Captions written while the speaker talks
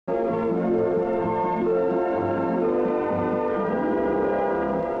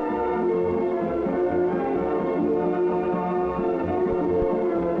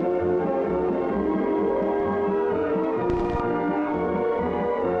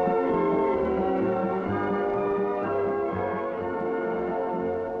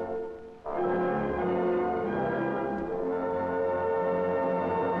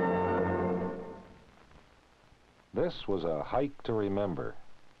This was a hike to remember.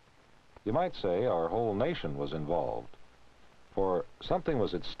 You might say our whole nation was involved, for something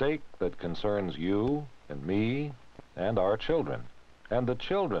was at stake that concerns you and me and our children, and the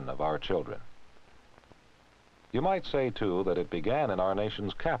children of our children. You might say, too, that it began in our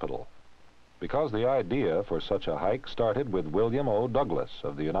nation's capital, because the idea for such a hike started with William O. Douglas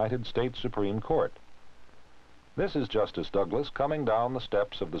of the United States Supreme Court. This is Justice Douglas coming down the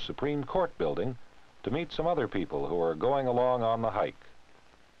steps of the Supreme Court building to meet some other people who are going along on the hike.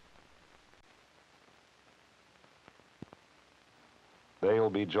 They'll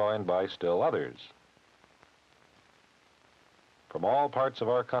be joined by still others from all parts of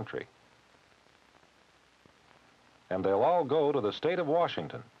our country. And they'll all go to the state of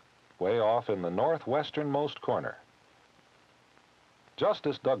Washington, way off in the northwesternmost corner.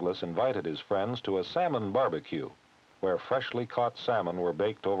 Justice Douglas invited his friends to a salmon barbecue, where freshly caught salmon were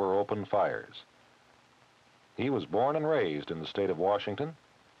baked over open fires. He was born and raised in the state of Washington,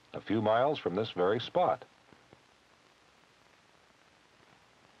 a few miles from this very spot.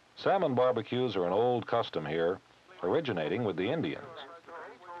 Salmon barbecues are an old custom here, originating with the Indians.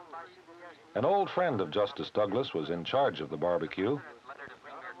 An old friend of Justice Douglas was in charge of the barbecue.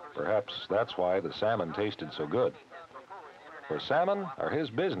 Perhaps that's why the salmon tasted so good. For salmon are his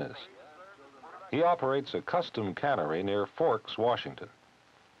business. He operates a custom cannery near Forks, Washington.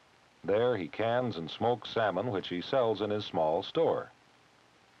 There he cans and smokes salmon, which he sells in his small store.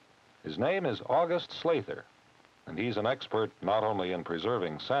 His name is August Slather, and he's an expert not only in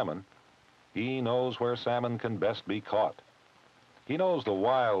preserving salmon, he knows where salmon can best be caught. He knows the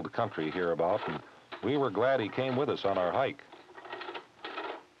wild country hereabout, and we were glad he came with us on our hike.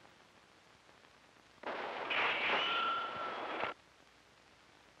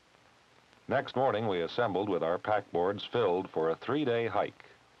 Next morning, we assembled with our packboards filled for a 3-day hike.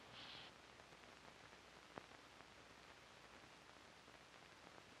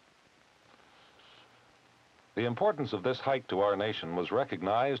 The importance of this hike to our nation was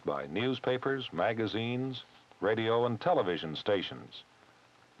recognized by newspapers, magazines, radio and television stations,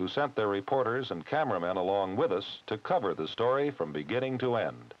 who sent their reporters and cameramen along with us to cover the story from beginning to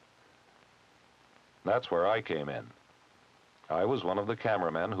end. That's where I came in. I was one of the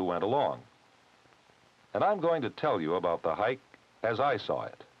cameramen who went along. And I'm going to tell you about the hike as I saw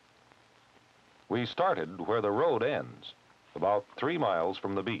it. We started where the road ends, about 3 miles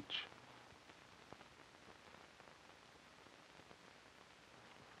from the beach.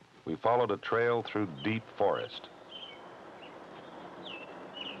 We followed a trail through deep forest.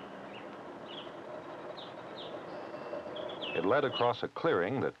 It led across a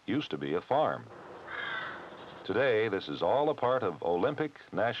clearing that used to be a farm. Today, this is all a part of Olympic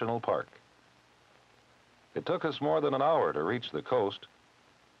National Park. It took us more than an hour to reach the coast.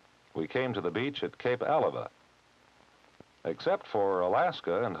 We came to the beach at Cape Alava. Except for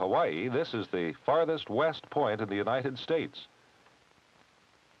Alaska and Hawaii, this is the farthest west point in the United States.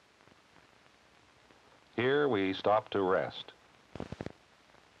 Here we stopped to rest.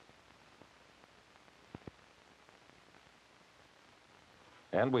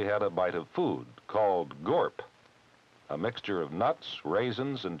 And we had a bite of food called gorp, a mixture of nuts,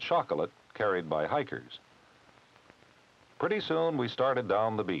 raisins, and chocolate carried by hikers. Pretty soon we started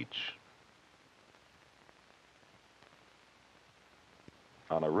down the beach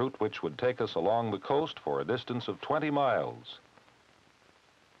on a route which would take us along the coast for a distance of 20 miles.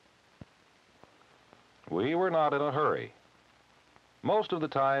 We were not in a hurry. Most of the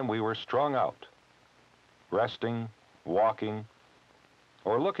time we were strung out, resting, walking,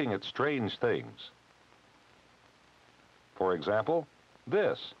 or looking at strange things. For example,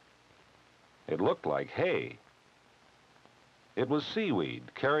 this. It looked like hay. It was seaweed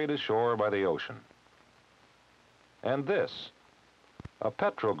carried ashore by the ocean. And this, a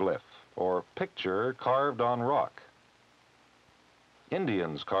petroglyph, or picture carved on rock.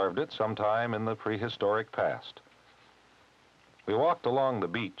 Indians carved it sometime in the prehistoric past. We walked along the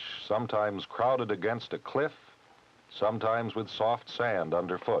beach, sometimes crowded against a cliff, sometimes with soft sand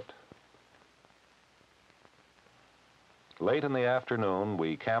underfoot. Late in the afternoon,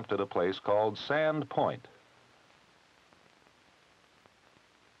 we camped at a place called Sand Point.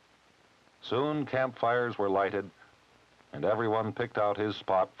 Soon campfires were lighted, and everyone picked out his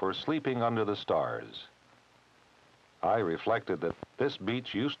spot for sleeping under the stars. I reflected that this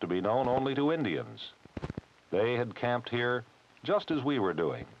beach used to be known only to Indians. They had camped here just as we were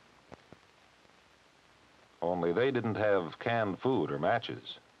doing. Only they didn't have canned food or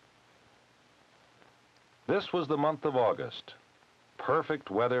matches. This was the month of August,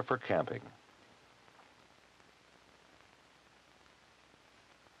 perfect weather for camping.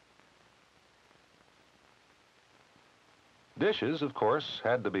 Dishes, of course,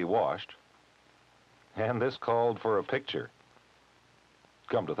 had to be washed, and this called for a picture.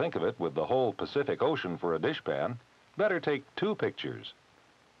 Come to think of it, with the whole Pacific Ocean for a dishpan, better take 2 pictures.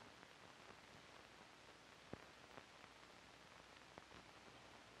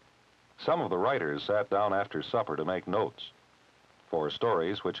 Some of the writers sat down after supper to make notes for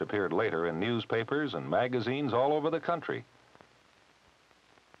stories which appeared later in newspapers and magazines all over the country.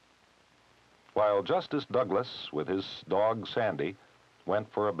 While Justice Douglas, with his dog Sandy,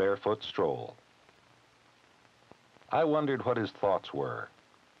 went for a barefoot stroll. I wondered what his thoughts were,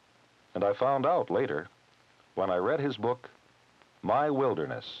 and I found out later when I read his book, My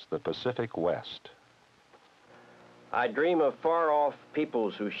Wilderness, the Pacific West. I dream of far-off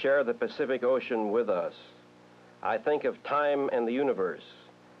peoples who share the Pacific Ocean with us. I think of time and the universe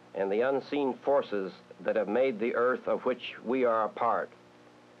and the unseen forces that have made the earth of which we are a part.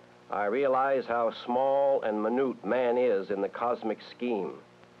 I realize how small and minute man is in the cosmic scheme.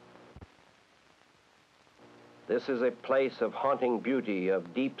 This is a place of haunting beauty,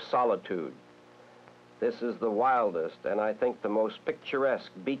 of deep solitude. This is the wildest and I think the most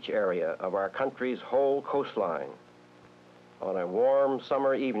picturesque beach area of our country's whole coastline. On a warm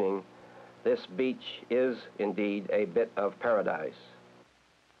summer evening, this beach is indeed a bit of paradise.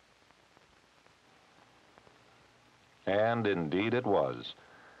 And indeed it was.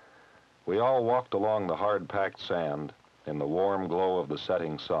 We all walked along the hard-packed sand in the warm glow of the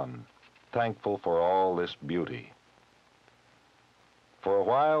setting sun, thankful for all this beauty. For a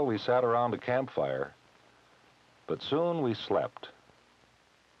while we sat around a campfire, but soon we slept.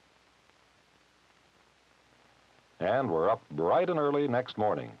 And were up bright and early next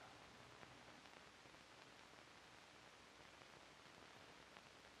morning.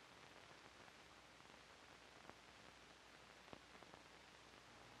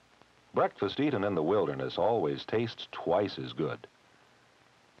 Breakfast eaten in the wilderness always tastes twice as good.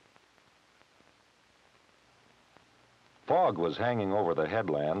 Fog was hanging over the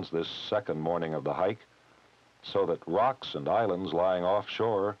headlands this second morning of the hike, so that rocks and islands lying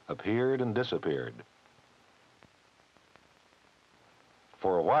offshore appeared and disappeared.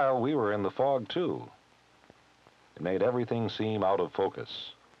 For a while we were in the fog too. It made everything seem out of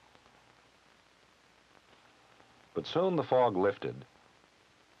focus. But soon the fog lifted,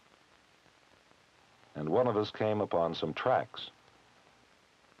 and one of us came upon some tracks.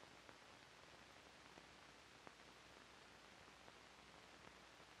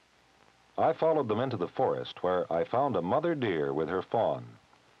 I followed them into the forest, where I found a mother deer with her fawn.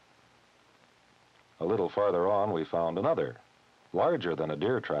 A little farther on we found another, larger than a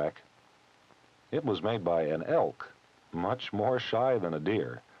deer track. It was made by an elk, much more shy than a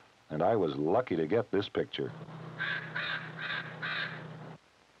deer, and I was lucky to get this picture.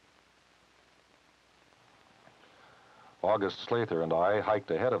 August Slather and I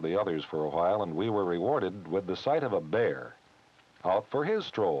hiked ahead of the others for a while, and we were rewarded with the sight of a bear, out for his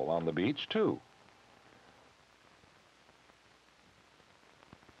stroll on the beach, too.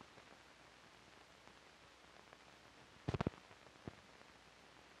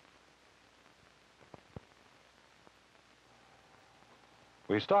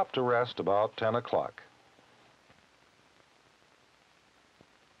 We stopped to rest about 10 o'clock.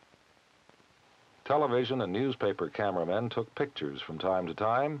 Television and newspaper cameramen took pictures from time to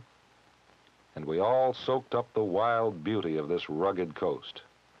time, and we all soaked up the wild beauty of this rugged coast.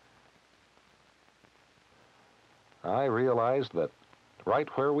 I realized that right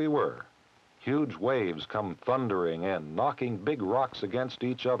where we were, huge waves come thundering in, knocking big rocks against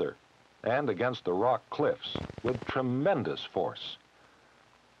each other and against the rock cliffs with tremendous force.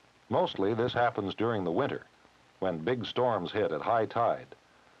 Mostly this happens during the winter, when big storms hit at high tide.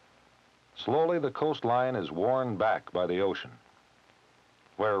 Slowly the coastline is worn back by the ocean.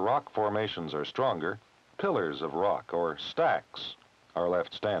 Where rock formations are stronger, pillars of rock or stacks are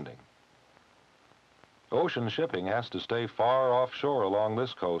left standing. Ocean shipping has to stay far offshore along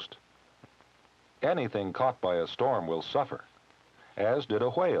this coast. Anything caught by a storm will suffer, as did a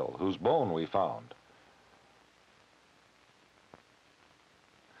whale whose bone we found.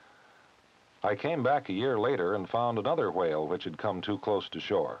 I came back a year later and found another whale which had come too close to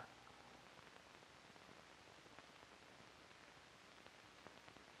shore.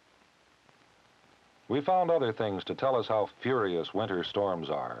 We found other things to tell us how furious winter storms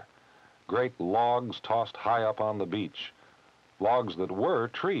are. Great logs tossed high up on the beach, logs that were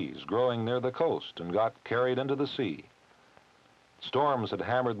trees growing near the coast and got carried into the sea. Storms had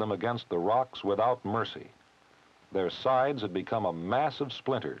hammered them against the rocks without mercy. Their sides had become a mass of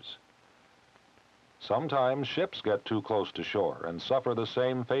splinters. Sometimes ships get too close to shore and suffer the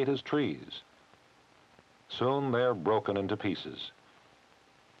same fate as trees. Soon they're broken into pieces.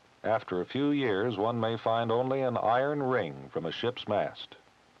 After a few years, one may find only an iron ring from a ship's mast.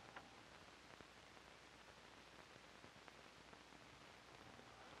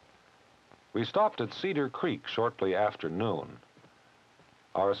 We stopped at Cedar Creek shortly after noon.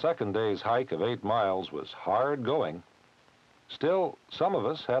 Our second day's hike of 8 miles was hard going. Still, some of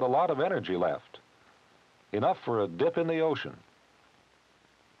us had a lot of energy left, enough for a dip in the ocean.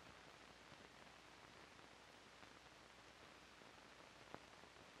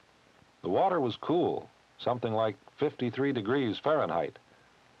 The water was cool, something like 53 degrees Fahrenheit,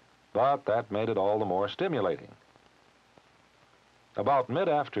 but that made it all the more stimulating. About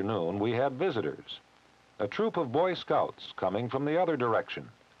mid-afternoon, we had visitors, a troop of Boy Scouts coming from the other direction.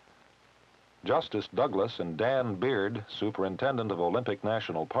 Justice Douglas and Dan Beard, superintendent of Olympic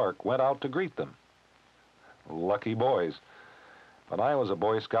National Park, went out to greet them. Lucky boys. When I was a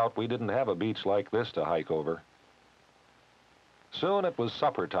Boy Scout, we didn't have a beach like this to hike over. Soon it was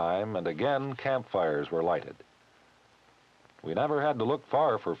supper time, and again campfires were lighted. We never had to look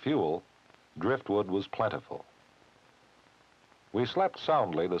far for fuel. Driftwood was plentiful. We slept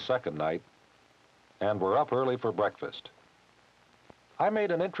soundly the second night and were up early for breakfast. I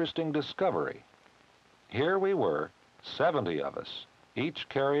made an interesting discovery. Here we were, 70 of us, each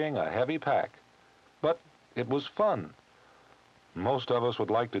carrying a heavy pack. But it was fun. Most of us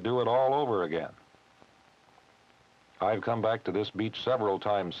would like to do it all over again. I've come back to this beach several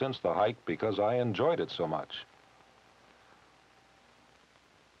times since the hike because I enjoyed it so much.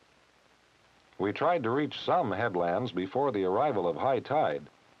 We tried to reach some headlands before the arrival of high tide.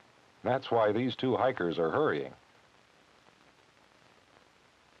 That's why these two hikers are hurrying.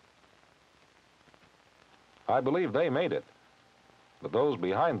 I believe they made it, but those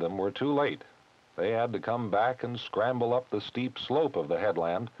behind them were too late. They had to come back and scramble up the steep slope of the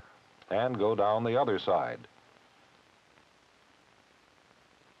headland and go down the other side.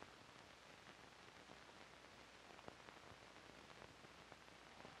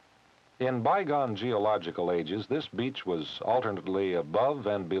 In bygone geological ages, this beach was alternately above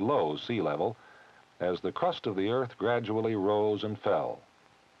and below sea level as the crust of the earth gradually rose and fell.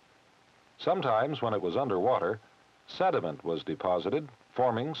 Sometimes, when it was underwater, sediment was deposited,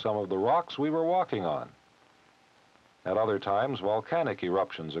 forming some of the rocks we were walking on. At other times, volcanic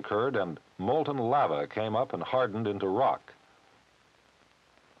eruptions occurred and molten lava came up and hardened into rock.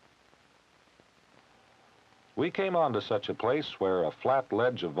 We came onto such a place where a flat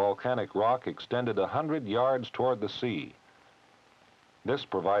ledge of volcanic rock extended 100 yards toward the sea. This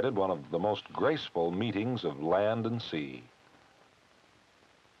provided one of the most graceful meetings of land and sea.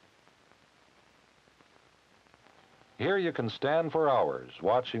 Here you can stand for hours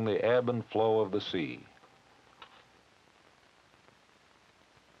watching the ebb and flow of the sea.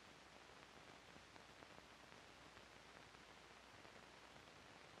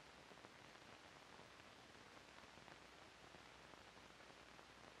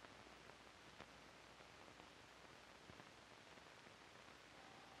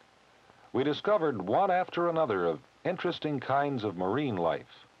 We discovered one after another of interesting kinds of marine life.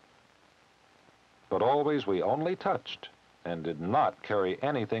 But always we only touched and did not carry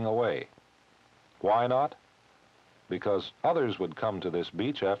anything away. Why not? Because others would come to this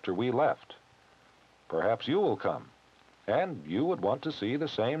beach after we left. Perhaps you will come, and you would want to see the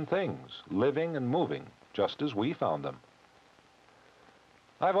same things, living and moving, just as we found them.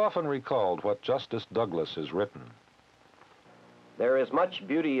 I've often recalled what Justice Douglas has written. There is much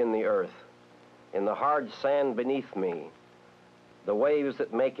beauty in the earth, in the hard sand beneath me, the waves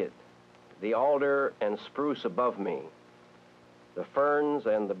that make it, the alder and spruce above me, the ferns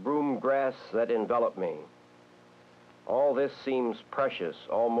and the broom grass that envelop me. All this seems precious,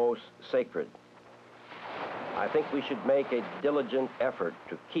 almost sacred. I think we should make a diligent effort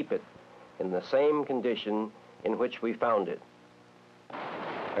to keep it in the same condition in which we found it.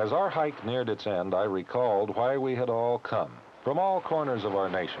 As our hike neared its end, I recalled why we had all come, from all corners of our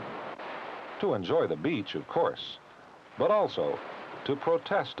nation. To enjoy the beach, of course, but also to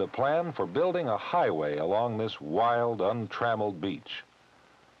protest a plan for building a highway along this wild, untrammeled beach.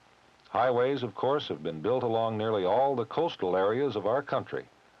 Highways, of course, have been built along nearly all the coastal areas of our country.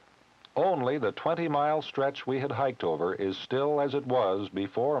 Only the 20-mile stretch we had hiked over is still as it was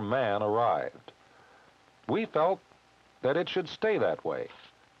before man arrived. We felt that it should stay that way,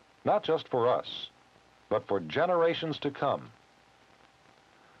 not just for us, but for generations to come.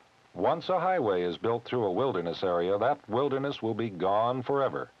 Once a highway is built through a wilderness area, that wilderness will be gone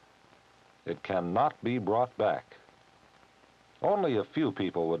forever. It cannot be brought back. Only a few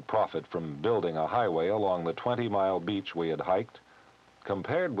people would profit from building a highway along the 20-mile beach we had hiked.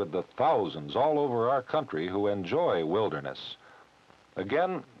 compared with the thousands all over our country who enjoy wilderness.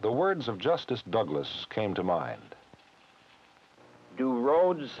 Again, the words of Justice Douglas came to mind. Do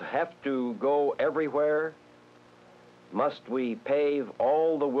roads have to go everywhere? Must we pave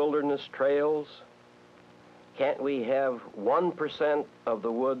all the wilderness trails? Can't we have 1% of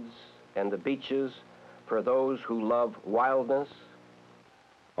the woods and the beaches for those who love wildness?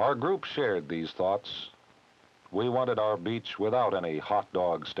 Our group shared these thoughts. We wanted our beach without any hot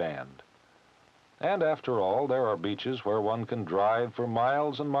dog stand. And after all, there are beaches where one can drive for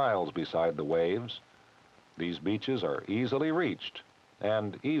miles and miles beside the waves. These beaches are easily reached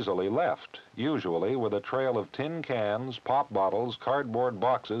and easily left, usually with a trail of tin cans, pop bottles, cardboard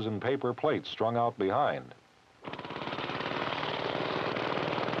boxes, and paper plates strung out behind.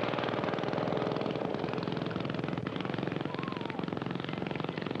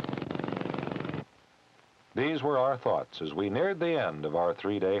 These were our thoughts as we neared the end of our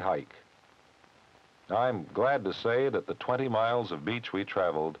 3-day hike. I'm glad to say that the 20 miles of beach we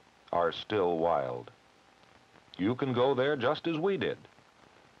traveled are still wild. You can go there just as we did.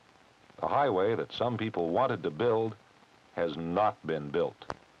 The highway that some people wanted to build has not been built.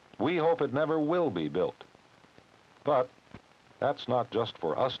 We hope it never will be built. But that's not just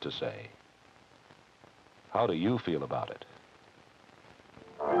for us to say. How do you feel about it?